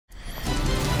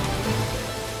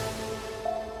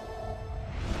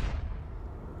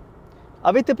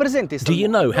Do you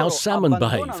know how salmon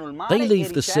behave? They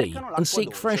leave the sea and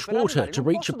seek fresh water to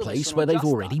reach a place where they've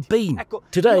already been.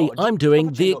 Today, I'm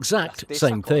doing the exact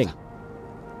same thing.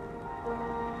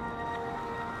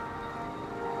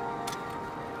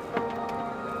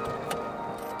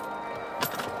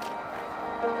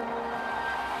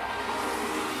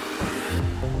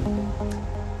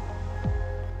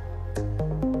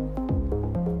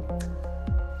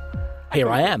 Here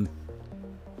I am.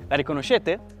 La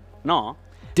riconoscete? No?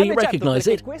 Do you recognize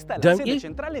it? Don't you?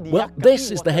 Well,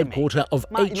 this is the headquarters of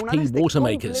HP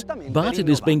Watermakers, but it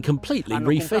has been completely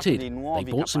refitted. They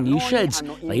bought some new sheds,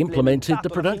 they implemented the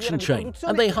production chain,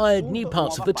 and they hired new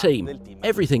parts of the team.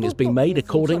 Everything has been made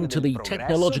according to the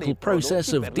technological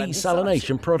process of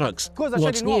desalination products.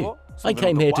 What's new? I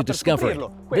came here to discover it.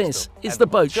 This is the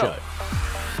boat show.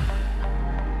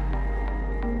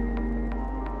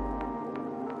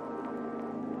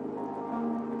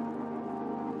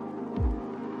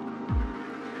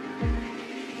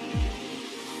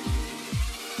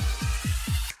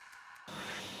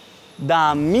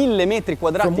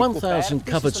 From 1,000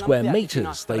 covered square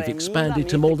meters, they've expanded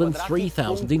to more than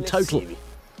 3,000 in total.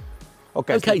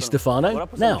 Okay, Stefano,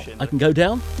 now I can go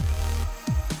down?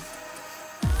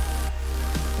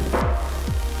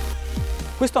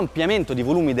 This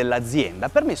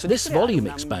volume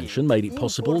expansion made it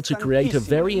possible to create a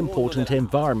very important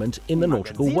environment in the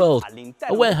nautical world,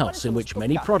 a warehouse in which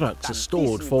many products are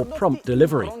stored for prompt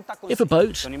delivery. If a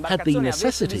boat had the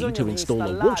necessity to install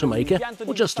a watermaker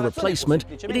or just a replacement,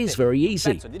 it is very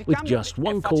easy. With just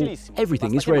one call,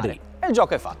 everything is ready.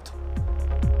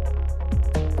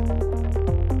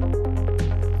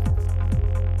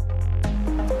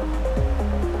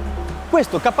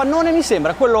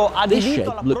 This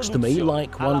shed looks to me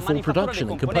like one for production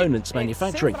and components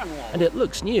manufacturing, and it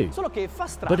looks new.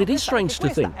 But it is strange to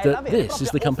think that this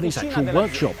is the company's actual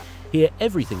workshop. Here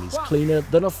everything is cleaner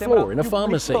than a floor in a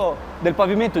pharmacy.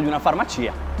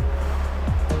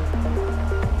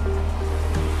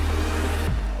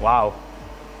 Wow.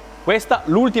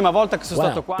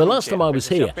 The last time I was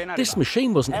here, this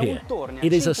machine wasn't here.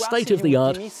 It is a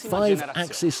state-of-the-art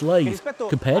 5-axis lathe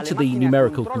compared to the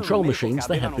numerical control machines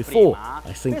they had before.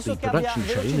 I think the production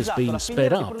chain has been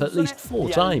sped up at least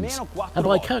 4 times. And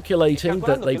by calculating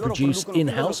that they produce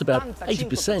in-house about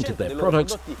 80% of their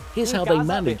products, here's how they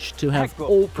manage to have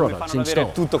all products in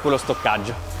stock.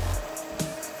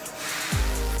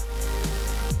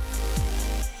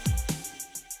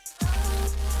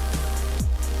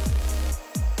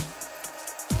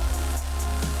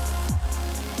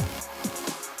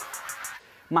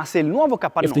 If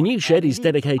the new shed is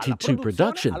dedicated to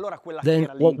production, then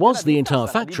what was the entire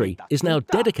factory is now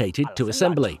dedicated to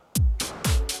assembly.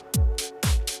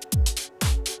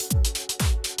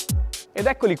 And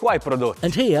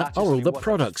here are all the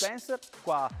products.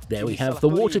 There we have the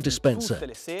water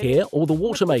dispenser. Here, all the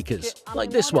Watermakers,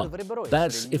 like this one.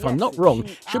 That's, if I'm not wrong,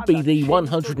 should be the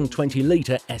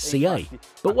 120-litre SCA.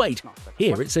 But wait,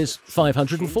 here it says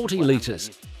 540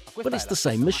 litres. But it's the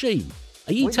same machine.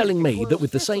 Are you telling me that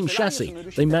with the same chassis,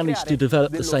 they managed to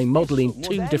develop the same model in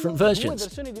 2 different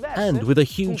versions? And with a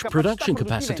huge production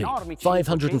capacity,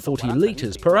 540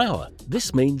 litres per hour.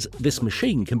 This means this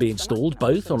machine can be installed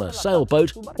both on a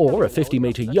sailboat or a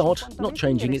 50-metre yacht, not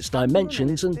changing its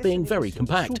dimensions and being very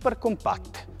compact.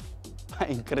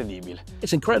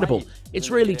 It's incredible.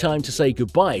 It's really time to say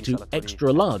goodbye to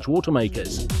extra-large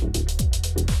Watermakers.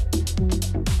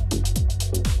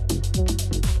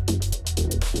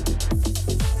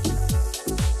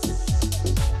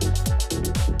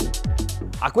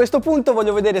 Now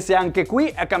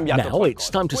it's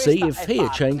time to see if here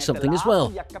changed something as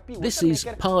well. This is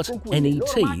part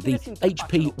NET, the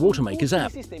HP Watermakers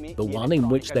app, the one in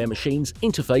which their machines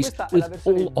interface with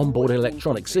all onboard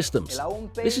electronic systems.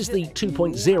 This is the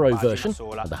 2.0 version,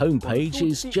 and the home page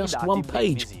is just one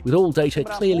page with all data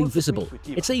clearly visible.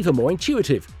 It's even more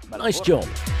intuitive. Nice job.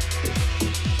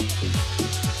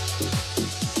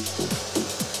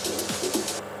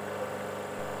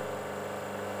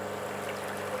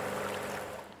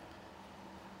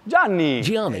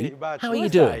 Gianni, how are you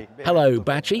doing? Hello,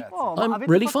 Bacci. I'm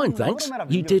really fine, thanks.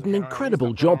 You did an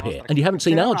incredible job here, and you haven't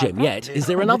seen our gem yet. Is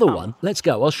there another one? Let's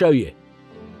go, I'll show you.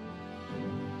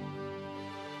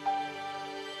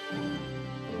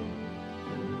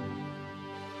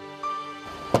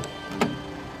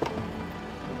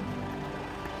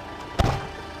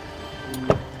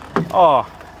 Oh,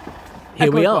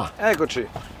 here we are. Eccoci.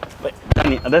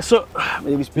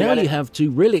 Now you have to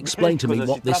really explain to me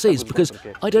what this is, because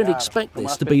I don't expect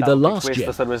this to be the last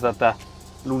gem.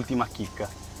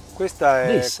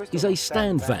 This is a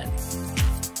stand van.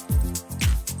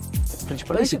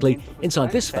 Basically,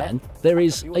 inside this van, there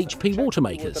is HP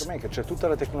Watermakers. C'è tutta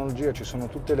la tecnologia, ci sono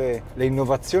tutte le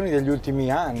innovazioni degli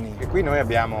ultimi anni. E qui noi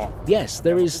abbiamo... Yes,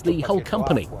 there is the whole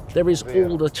company. There is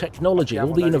all the technology,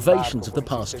 all the innovations of the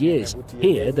past years.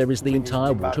 Here, there is the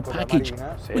entire water package.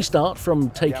 We start from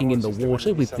taking in the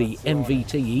water with the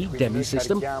MVTE DEMI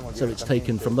system, so it's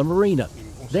taken from the marina.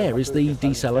 There is the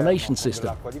desalination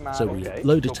system. So we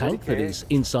load a tank that is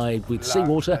inside with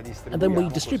seawater, and then we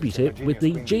distribute it with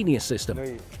the Genius system.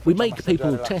 We make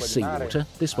people test seawater.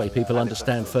 This way people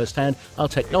understand firsthand our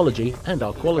technology and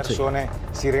our quality. Le persone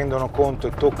si rendono conto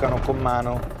e toccano con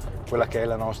mano quella che è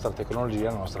la nostra tecnologia,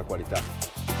 la nostra qualità.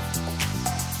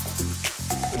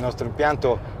 Il nostro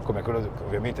impianto, come quello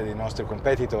ovviamente dei nostri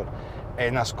competitor, è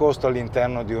nascosto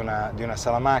all'interno di una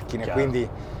sala macchine, quindi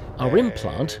our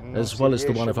implant, as well as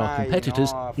the one of our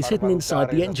competitors, is hidden inside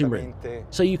the engine room.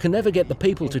 So you can never get the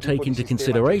people to take into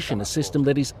consideration a system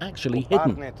that is actually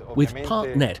hidden. With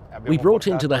PartNet, we brought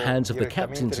into the hands of the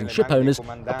captains and ship owners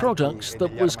a product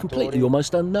that was completely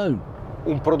almost unknown.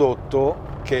 Un prodotto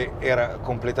che era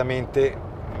completamente,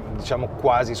 diciamo,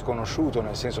 quasi sconosciuto,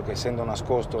 nel senso che essendo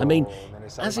nascosto... I mean,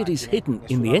 as it is hidden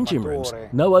in the engine rooms,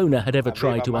 no owner had ever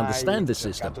tried to understand the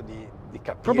system.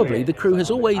 Probably the crew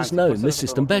has always known this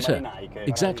system better.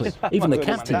 Exactly, even the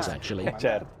captains actually.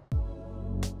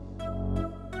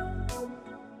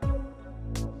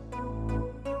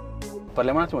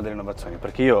 Parliamo un attimo delle innovazioni,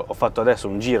 perché io ho fatto adesso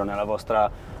un giro nella vostra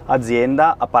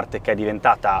azienda, a parte che è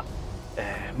diventata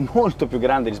molto più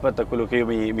grande rispetto a quello che io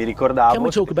mi ricordavo. Can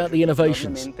we talk about the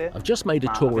innovations? I've just made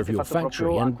a tour of your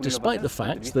factory, and despite the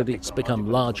fact that it's become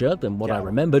larger than what I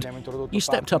remembered, you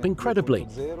stepped up incredibly.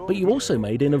 But you also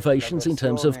made innovations in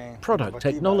terms of product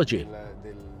technology.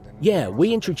 Yeah,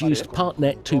 we introduced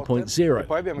PartNet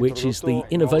 2.0, which is the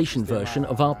innovation version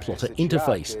of our plotter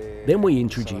interface. Then we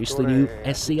introduced the new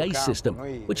SCA system,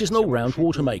 which is an all-round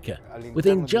watermaker.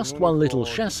 Within just one little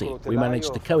chassis, we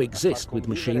managed to coexist with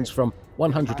machines from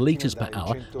 100 litres per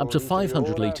hour up to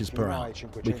 500 litres per hour.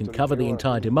 We can cover the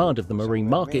entire demand of the marine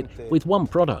market with one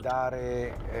product.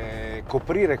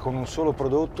 Coprire con un solo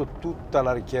prodotto tutta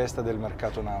la richiesta del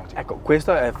mercato nautico. Ecco,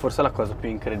 questa è forse la cosa più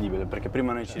incredibile, perché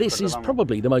prima noi ci This is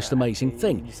probably the most amazing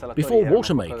thing. Before,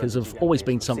 Watermakers have always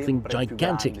been something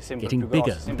gigantic, getting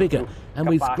bigger and bigger, and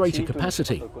with greater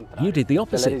capacity. You did the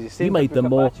opposite. You made them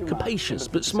more capacious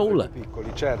but smaller.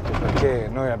 Certo, perché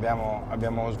noi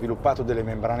abbiamo sviluppato delle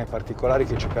membrane particolari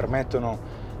che ci permettono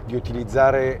di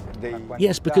utilizzare dei...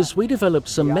 Yes, because we developed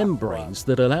some membranes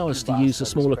that allow us to use a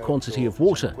smaller quantity of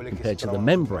water compared to the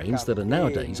membranes that are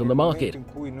nowadays on the market.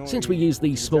 Since we use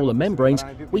these smaller membranes,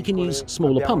 we can use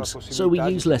smaller pumps, so we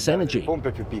use less energy.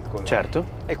 Pompe più piccole. Certo.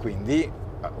 E quindi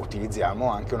utilizziamo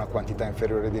anche una quantità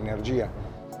inferiore di energia.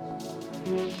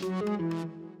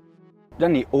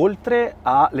 Gianni, oltre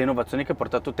alle innovazioni che hai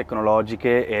portato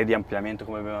tecnologiche e di ampliamento,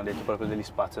 come abbiamo detto, proprio degli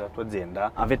spazi della tua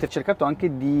azienda, avete cercato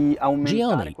anche di aumentare...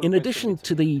 Gianni, in addition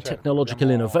to the technological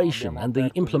innovation and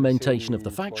the implementation of the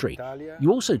factory,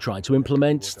 you also tried to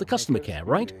implement the customer care,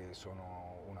 right?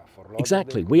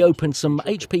 Exactly. We opened some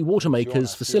HP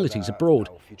Watermakers facilities abroad.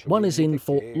 One is in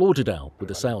Fort Lauderdale with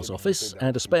a sales office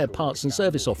and a spare parts and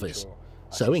service office.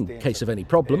 So in case of any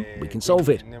problem, we can solve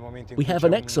it. We have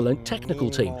an excellent technical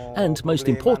team, and most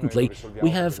importantly, we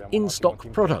have in-stock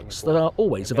products that are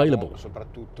always available.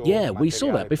 Yeah, we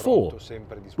saw that before.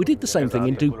 We did the same thing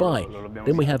in Dubai.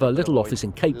 Then we have a little office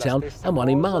in Cape Town and one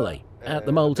in Male, at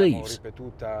the Maldives.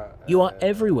 You are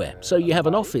everywhere, so you have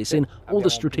an office in all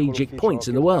the strategic points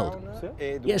in the world.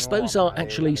 Yes, those are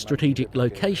actually strategic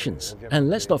locations. And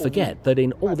let's not forget that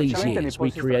in all these years we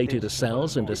created a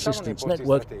sales and assistance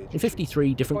network in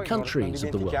 53 different countries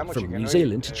of the world, from New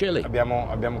Zealand to Chile.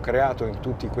 Abbiamo creato in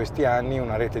tutti questi anni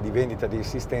una rete di vendita e di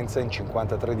assistenza in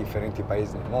 53 differenti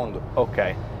paesi del mondo.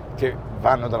 Ok. Che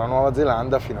vanno dalla Nuova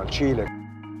Zelanda fino al Cile.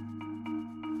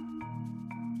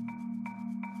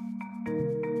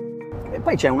 E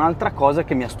poi c'è un'altra cosa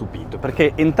che mi ha stupito,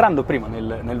 perché entrando prima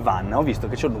nel van ho visto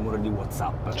che c'è il numero di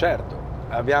WhatsApp. Certo,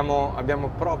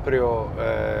 abbiamo proprio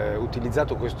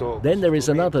utilizzato questo... Then there is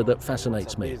another that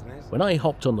fascinates me. When I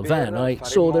hopped on the van, I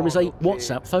saw there is a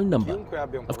WhatsApp phone number.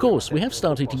 Of course, we have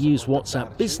started to use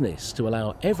WhatsApp Business to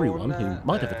allow everyone who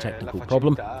might have a technical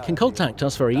problem can contact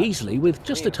us very easily with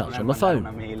just a touch on the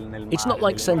phone. It's not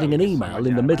like sending an email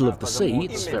in the middle of the sea,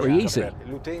 it's very easy.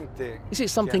 Is it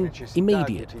something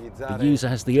immediate? The user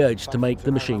has the urge to make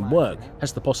the machine work,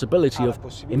 has the possibility of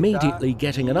immediately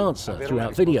getting an answer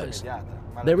throughout videos.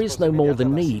 There is no more the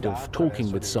need of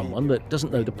talking with someone that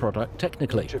doesn't know the product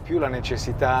technically. C'è più la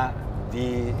necessità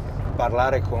di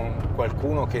parlare con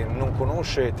qualcuno che non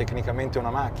conosce tecnicamente una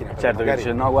macchina. Certo, magari... che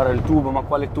dice no, guarda il tubo, ma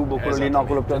quale tubo? Quello lì no,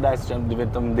 quello più a destra,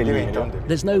 diventa un delirio.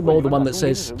 There's no more the one that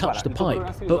says touch the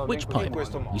pipe, but which pipe?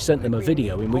 You sent them a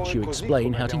video in which you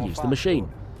explain how to use the machine.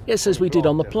 Yes, as we did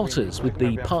on the plotters with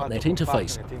the PartNet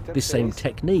interface. This same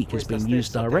technique has been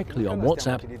used directly on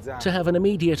WhatsApp to have an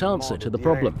immediate answer to the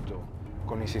problem.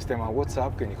 Con il sistema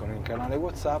WhatsApp, quindi con il canale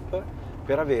WhatsApp,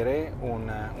 per avere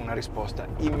una risposta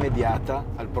immediata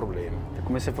al problema. È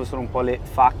come se fossero un po' le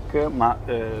FAQ, ma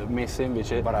messe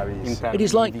invece in termini. It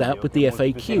is like that with the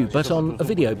FAQ, but on a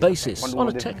video basis. On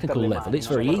a technical level, it's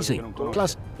very easy.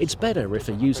 Plus, it's better if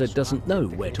a user doesn't know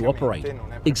where to operate.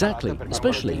 Exactly,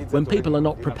 especially when people are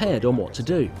not prepared on what to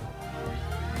do.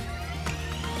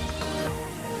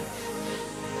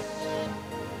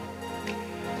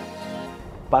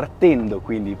 Partendo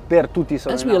quindi per tutti i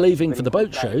saloni. As we are leaving for the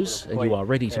boat shows and you are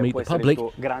ready to meet the public,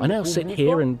 I now sit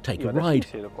here and take a ride.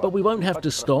 But we won't have to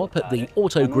stop at the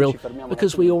auto grill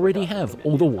because we already have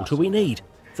all the water we need.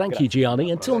 Thank you,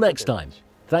 Gianni. Until next time.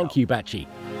 Thank you, Bacci.